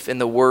belief in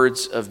the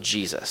words of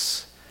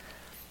Jesus.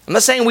 I'm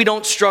not saying we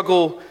don't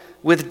struggle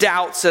with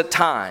doubts at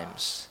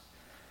times.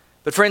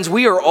 But friends,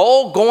 we are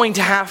all going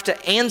to have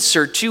to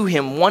answer to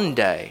him one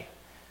day.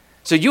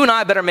 So you and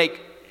I better make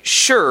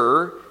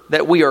sure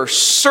that we are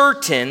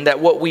certain that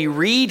what we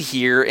read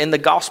here in the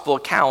gospel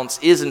accounts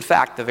is in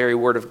fact the very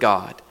word of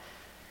God.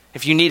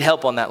 If you need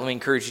help on that, let me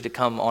encourage you to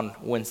come on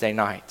Wednesday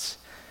nights.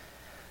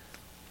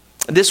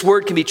 This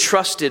word can be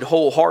trusted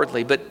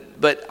wholeheartedly,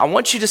 but I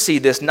want you to see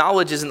this.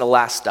 Knowledge isn't the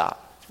last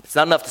stop. It's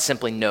not enough to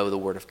simply know the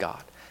word of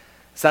God.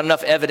 It's not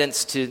enough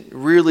evidence to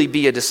really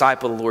be a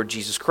disciple of the Lord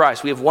Jesus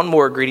Christ. We have one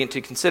more ingredient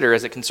to consider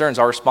as it concerns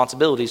our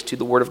responsibilities to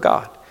the Word of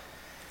God.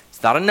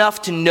 It's not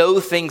enough to know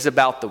things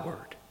about the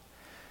Word.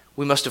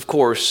 We must, of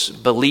course,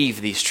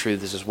 believe these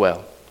truths as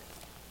well.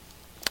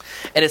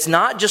 And it's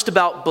not just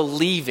about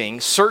believing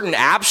certain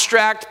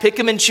abstract, pick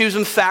 'em and choose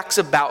 'em facts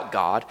about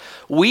God.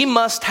 We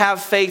must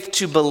have faith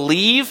to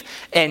believe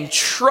and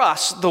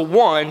trust the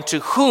one to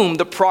whom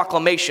the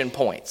proclamation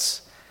points.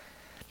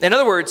 In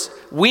other words,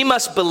 we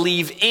must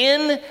believe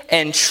in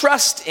and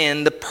trust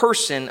in the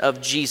person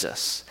of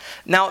Jesus.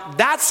 Now,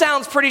 that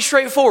sounds pretty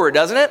straightforward,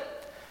 doesn't it?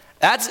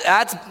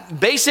 That's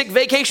basic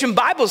vacation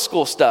Bible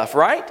school stuff,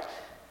 right?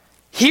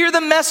 Hear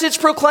the message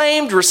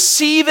proclaimed,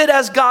 receive it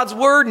as God's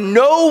word,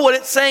 know what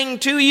it's saying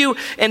to you,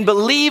 and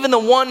believe in the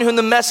one whom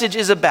the message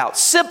is about.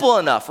 Simple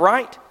enough,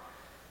 right?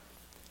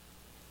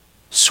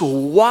 So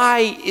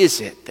why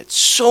is it that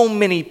so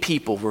many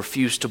people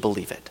refuse to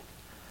believe it?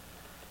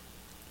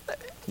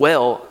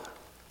 Well,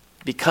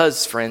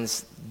 because,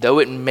 friends, though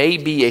it may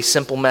be a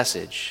simple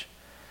message,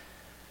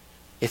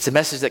 it's a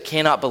message that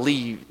cannot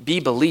be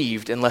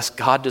believed unless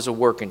God does a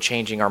work in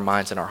changing our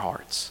minds and our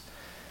hearts.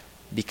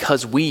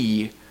 Because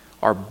we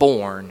are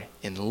born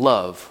in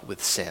love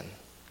with sin.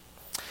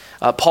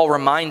 Paul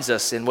reminds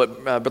us in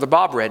what Brother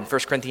Bob read in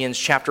 1 Corinthians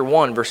chapter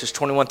 1, verses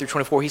 21 through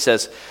 24. He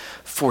says,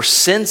 "For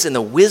since in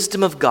the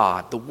wisdom of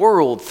God, the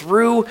world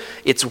through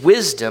its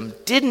wisdom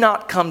did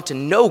not come to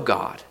know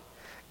God,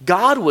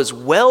 God was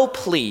well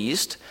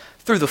pleased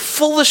through the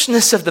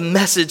foolishness of the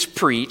message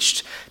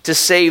preached to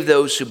save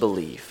those who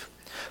believe.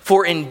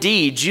 For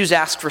indeed, Jews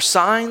ask for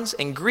signs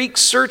and Greeks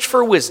search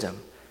for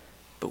wisdom,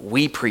 but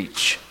we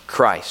preach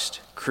Christ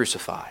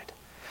crucified.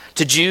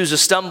 To Jews a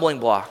stumbling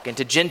block and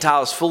to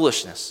Gentiles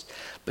foolishness,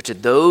 but to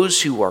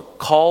those who are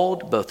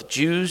called, both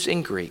Jews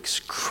and Greeks,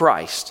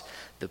 Christ,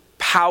 the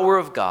power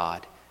of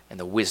God and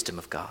the wisdom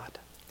of God."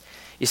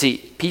 You see,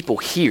 people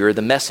hear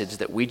the message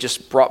that we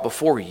just brought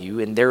before you,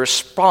 and their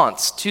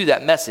response to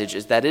that message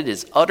is that it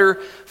is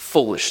utter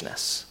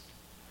foolishness.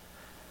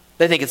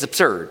 They think it's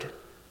absurd.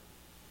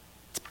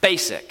 It's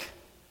basic,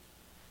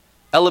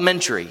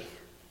 elementary.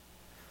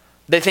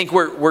 They think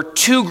we're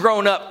too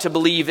grown up to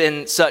believe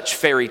in such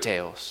fairy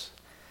tales.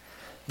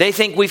 They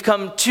think we've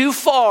come too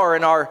far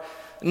in our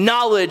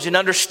knowledge and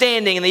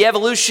understanding and the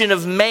evolution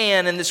of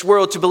man in this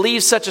world to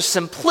believe such a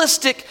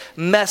simplistic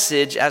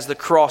message as the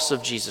cross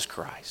of Jesus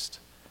Christ.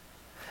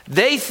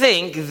 They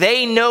think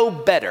they know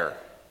better.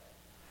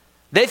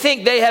 They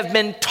think they have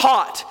been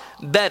taught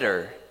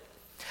better.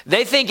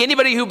 They think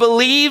anybody who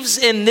believes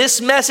in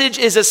this message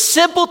is a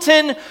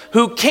simpleton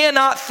who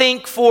cannot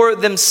think for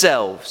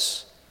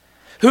themselves,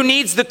 who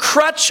needs the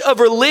crutch of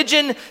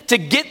religion to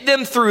get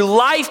them through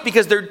life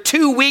because they're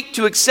too weak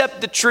to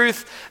accept the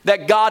truth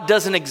that God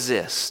doesn't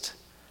exist.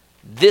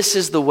 This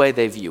is the way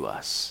they view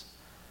us.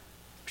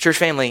 Church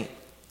family,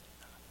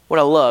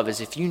 what I love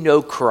is if you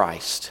know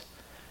Christ,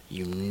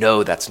 you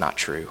know that's not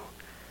true.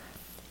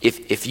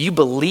 If you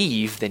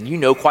believe, then you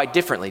know quite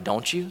differently,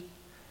 don't you?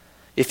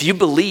 If you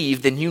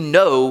believe, then you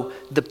know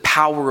the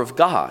power of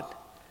God.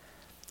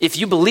 If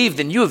you believe,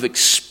 then you have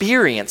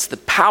experienced the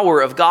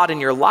power of God in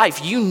your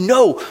life. You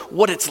know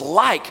what it's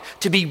like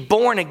to be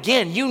born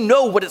again. You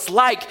know what it's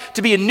like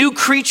to be a new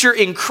creature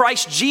in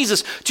Christ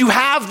Jesus, to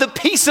have the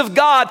peace of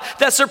God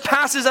that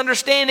surpasses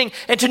understanding,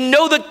 and to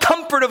know the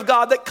comfort of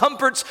God that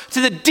comforts to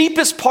the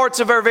deepest parts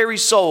of our very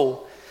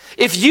soul.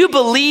 If you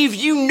believe,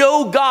 you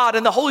know God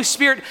and the Holy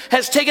Spirit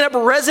has taken up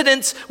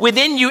residence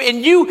within you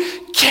and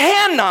you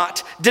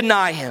cannot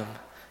deny Him.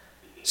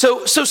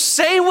 So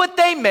say what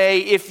they may,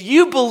 if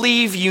you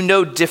believe you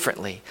know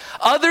differently.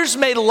 Others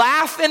may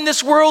laugh in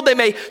this world, they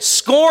may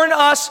scorn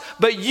us,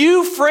 but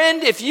you,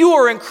 friend, if you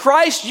are in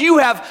Christ, you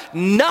have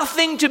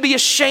nothing to be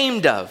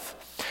ashamed of.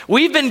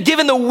 We've been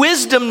given the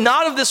wisdom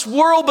not of this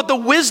world, but the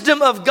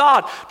wisdom of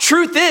God.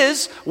 Truth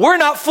is, we're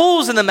not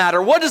fools in the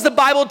matter. What does the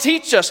Bible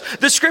teach us?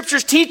 The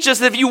scriptures teach us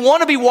that if you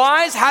want to be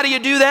wise, how do you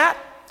do that?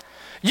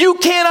 You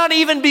cannot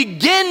even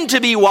begin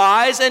to be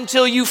wise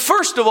until you,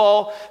 first of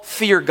all,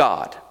 fear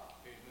God.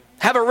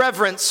 Have a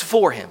reverence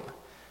for him.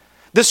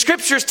 The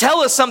scriptures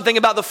tell us something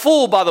about the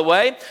fool, by the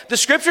way. The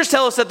scriptures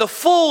tell us that the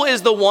fool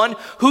is the one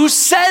who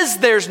says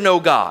there's no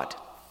God.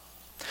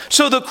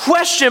 So the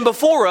question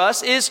before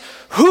us is,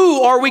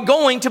 who are we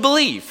going to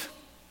believe?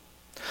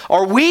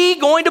 Are we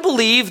going to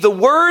believe the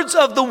words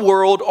of the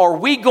world, or are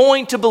we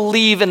going to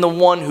believe in the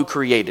one who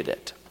created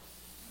it?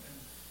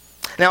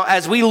 Now,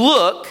 as we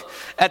look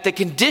at the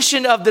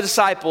condition of the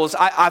disciples,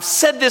 I've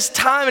said this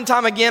time and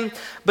time again,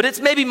 but it's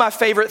maybe my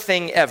favorite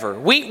thing ever.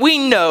 We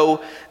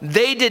know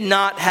they did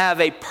not have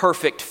a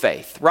perfect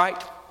faith,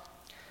 right?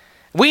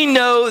 We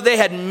know they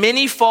had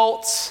many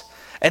faults,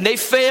 and they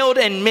failed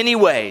in many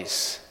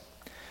ways.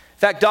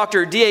 In fact,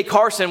 Dr. D.A.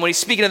 Carson, when he's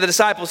speaking to the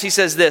disciples, he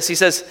says this. He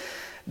says,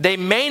 they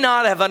may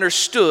not have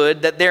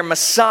understood that their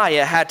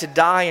Messiah had to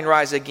die and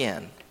rise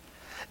again.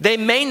 They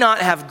may not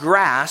have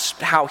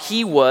grasped how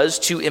he was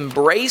to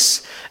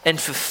embrace and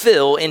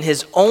fulfill in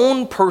his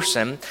own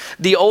person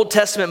the Old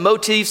Testament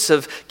motifs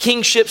of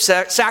kingship,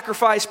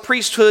 sacrifice,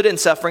 priesthood, and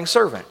suffering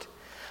servant.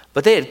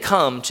 But they had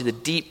come to the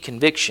deep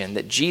conviction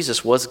that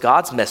Jesus was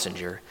God's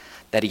messenger,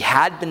 that he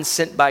had been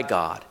sent by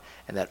God,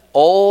 and that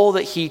all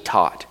that he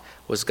taught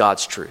was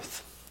God's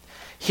truth.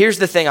 Here's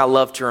the thing I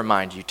love to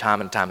remind you time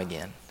and time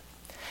again.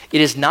 It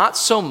is not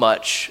so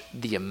much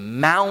the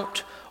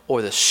amount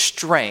or the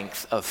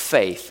strength of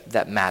faith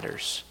that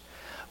matters.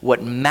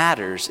 What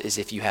matters is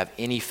if you have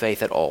any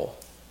faith at all.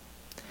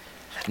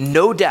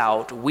 No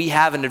doubt we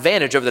have an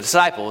advantage over the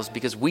disciples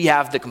because we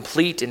have the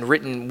complete and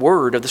written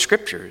word of the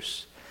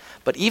scriptures.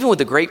 But even with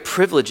the great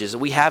privileges that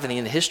we have in the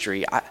end of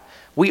history,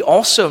 we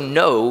also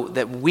know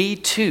that we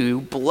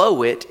too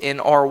blow it in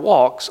our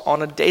walks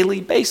on a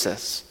daily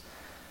basis.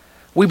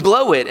 We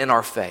blow it in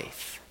our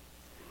faith,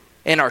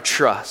 in our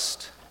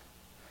trust.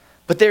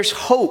 But there's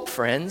hope,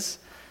 friends.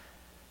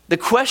 The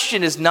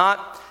question is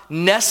not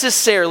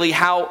necessarily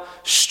how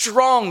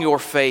strong your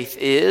faith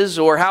is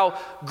or how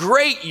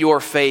great your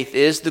faith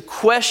is. The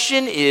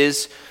question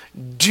is,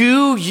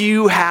 do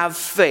you have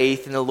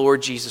faith in the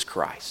Lord Jesus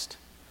Christ?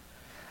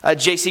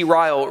 J.C.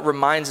 Ryle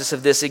reminds us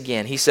of this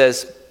again. He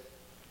says,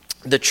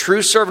 the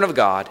true servant of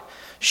God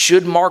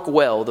should mark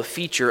well the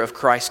feature of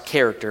Christ's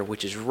character,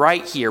 which is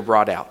right here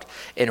brought out,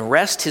 and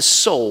rest his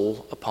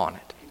soul upon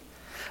it.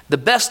 The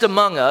best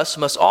among us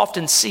must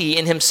often see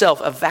in himself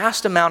a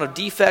vast amount of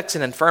defects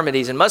and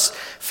infirmities and must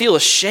feel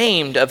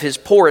ashamed of his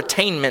poor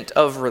attainment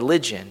of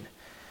religion.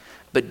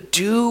 But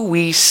do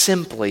we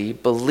simply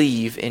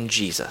believe in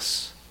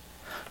Jesus?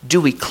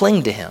 Do we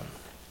cling to him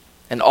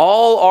and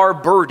all our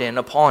burden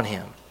upon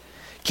him?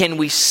 Can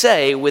we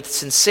say with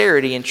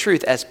sincerity and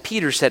truth, as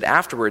Peter said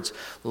afterwards,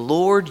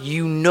 Lord,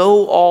 you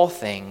know all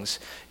things.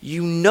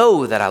 You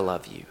know that I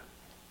love you.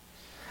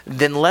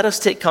 Then let us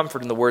take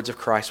comfort in the words of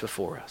Christ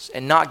before us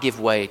and not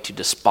give way to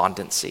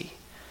despondency.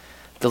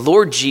 The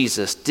Lord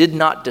Jesus did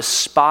not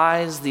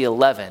despise the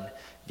 11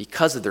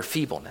 because of their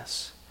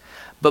feebleness,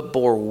 but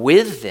bore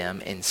with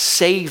them and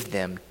saved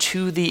them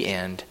to the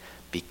end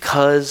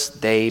because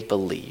they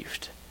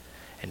believed.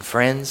 And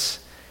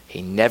friends,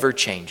 he never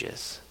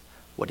changes.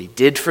 What he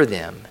did for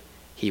them,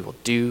 he will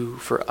do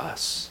for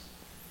us.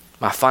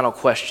 My final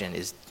question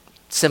is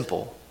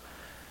simple.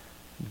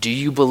 Do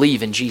you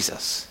believe in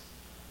Jesus?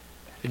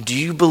 Do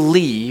you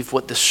believe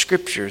what the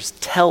scriptures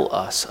tell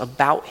us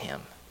about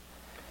him?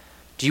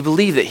 Do you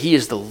believe that he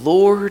is the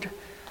Lord,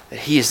 that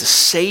he is the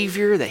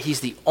Savior, that he's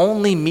the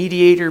only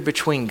mediator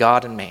between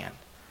God and man?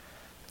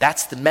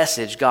 That's the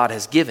message God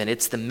has given.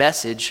 It's the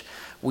message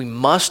we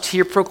must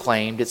hear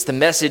proclaimed. It's the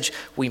message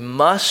we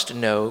must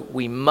know,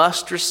 we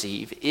must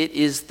receive. It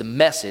is the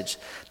message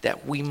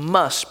that we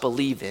must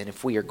believe in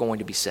if we are going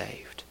to be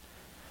saved.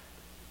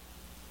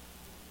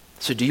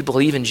 So do you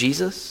believe in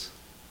Jesus?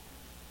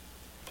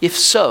 If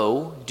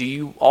so, do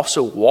you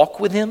also walk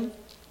with him?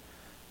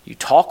 You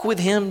talk with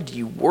him? Do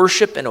you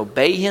worship and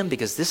obey him?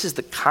 Because this is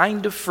the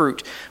kind of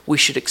fruit we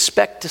should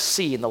expect to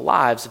see in the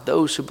lives of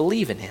those who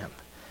believe in him.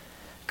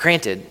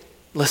 Granted,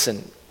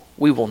 listen,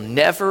 we will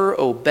never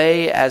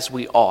obey as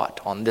we ought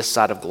on this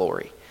side of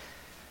glory.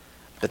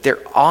 But there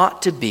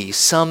ought to be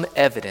some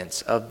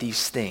evidence of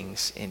these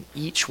things in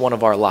each one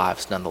of our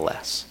lives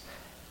nonetheless.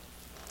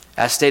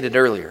 As stated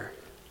earlier,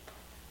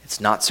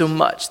 it's not so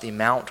much the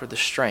amount or the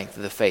strength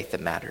of the faith that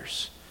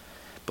matters,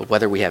 but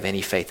whether we have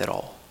any faith at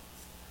all.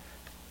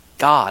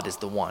 God is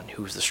the one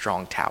who is the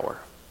strong tower.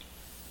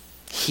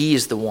 He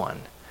is the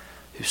one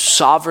who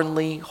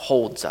sovereignly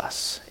holds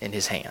us in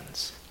his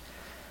hands.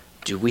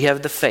 Do we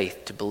have the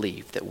faith to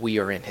believe that we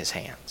are in his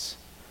hands?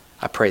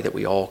 I pray that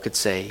we all could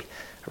say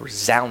a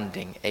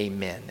resounding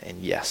amen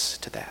and yes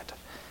to that.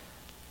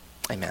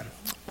 Amen.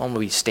 Why don't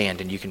we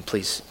stand and you can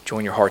please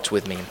join your hearts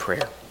with me in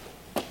prayer.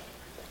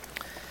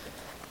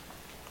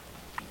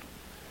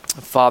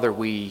 Father,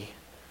 we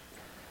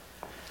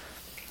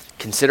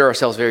consider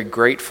ourselves very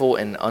grateful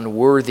and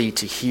unworthy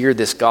to hear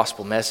this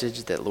gospel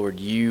message that, Lord,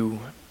 you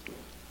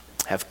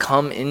have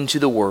come into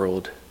the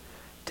world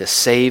to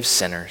save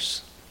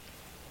sinners.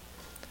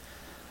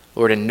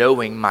 Lord, and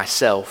knowing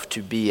myself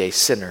to be a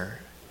sinner,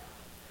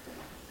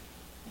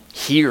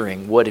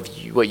 hearing what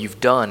you've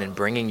done and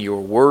bringing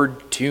your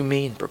word to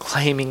me and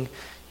proclaiming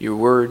your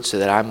word so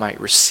that I might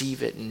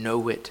receive it,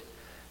 know it,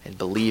 and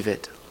believe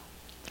it.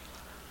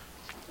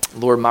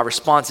 Lord, my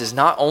response is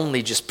not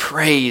only just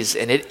praise,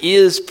 and it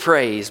is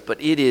praise, but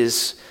it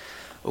is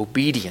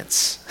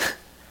obedience.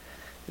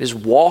 It is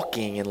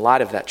walking in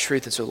light of that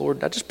truth. And so,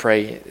 Lord, I just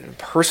pray at a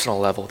personal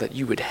level that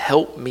you would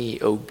help me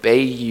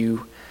obey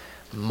you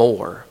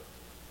more.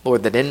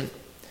 Lord, that in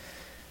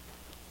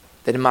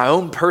my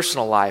own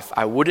personal life,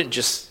 I wouldn't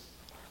just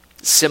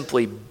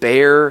simply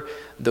bear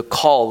the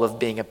call of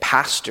being a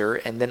pastor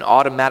and then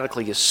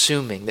automatically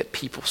assuming that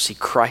people see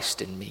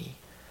Christ in me.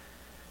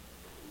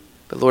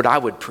 But Lord, I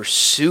would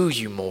pursue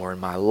you more in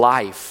my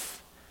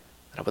life,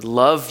 that I would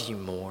love you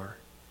more,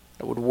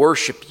 that I would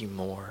worship you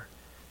more,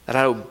 that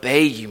I would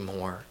obey you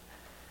more.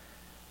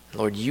 And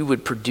Lord, you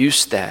would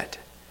produce that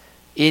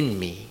in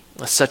me,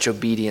 with such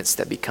obedience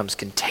that becomes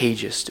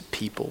contagious to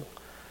people,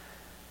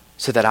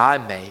 so that I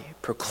may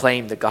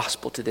proclaim the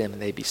gospel to them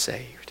and they be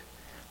saved.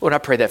 Lord, I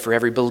pray that for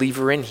every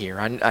believer in here.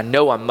 I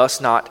know I must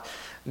not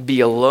be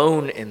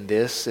alone in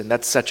this, and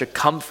that's such a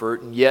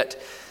comfort, and yet,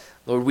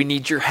 Lord, we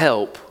need your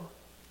help.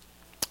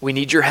 We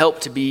need your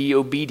help to be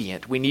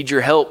obedient. We need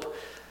your help,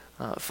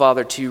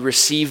 Father, to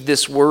receive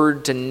this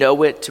word, to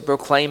know it, to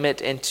proclaim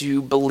it, and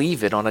to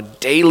believe it on a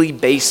daily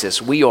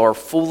basis. We are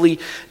fully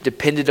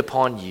dependent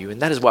upon you,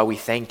 and that is why we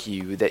thank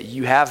you that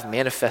you have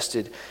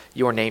manifested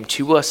your name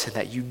to us and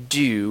that you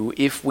do,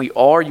 if we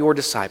are your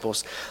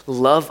disciples,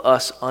 love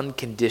us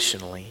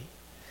unconditionally.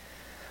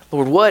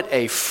 Lord, what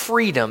a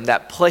freedom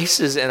that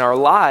places in our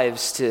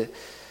lives to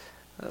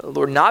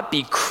Lord, not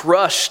be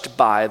crushed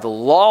by the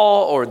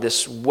law or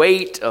this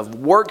weight of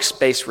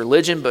works-based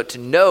religion, but to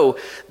know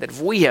that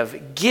if we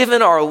have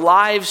given our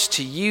lives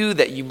to you,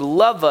 that you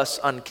love us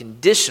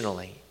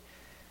unconditionally.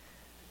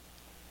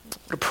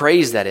 What a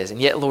praise that is.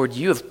 And yet, Lord,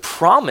 you have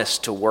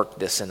promised to work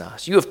this in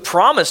us. You have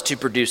promised to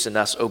produce in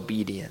us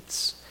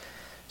obedience.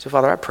 So,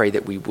 Father, I pray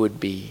that we would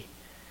be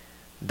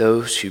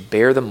those who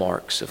bear the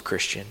marks of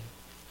Christian,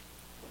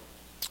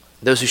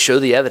 those who show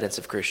the evidence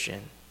of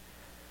Christian.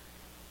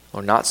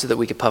 Or not so that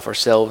we could puff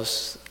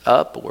ourselves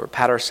up or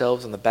pat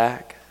ourselves on the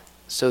back,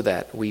 so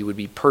that we would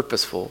be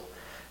purposeful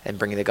in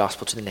bringing the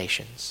gospel to the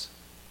nations.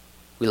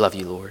 We love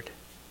you, Lord.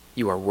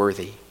 You are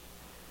worthy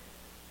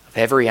of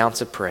every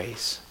ounce of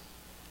praise.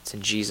 It's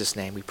in Jesus'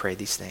 name we pray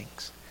these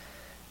things.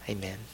 Amen.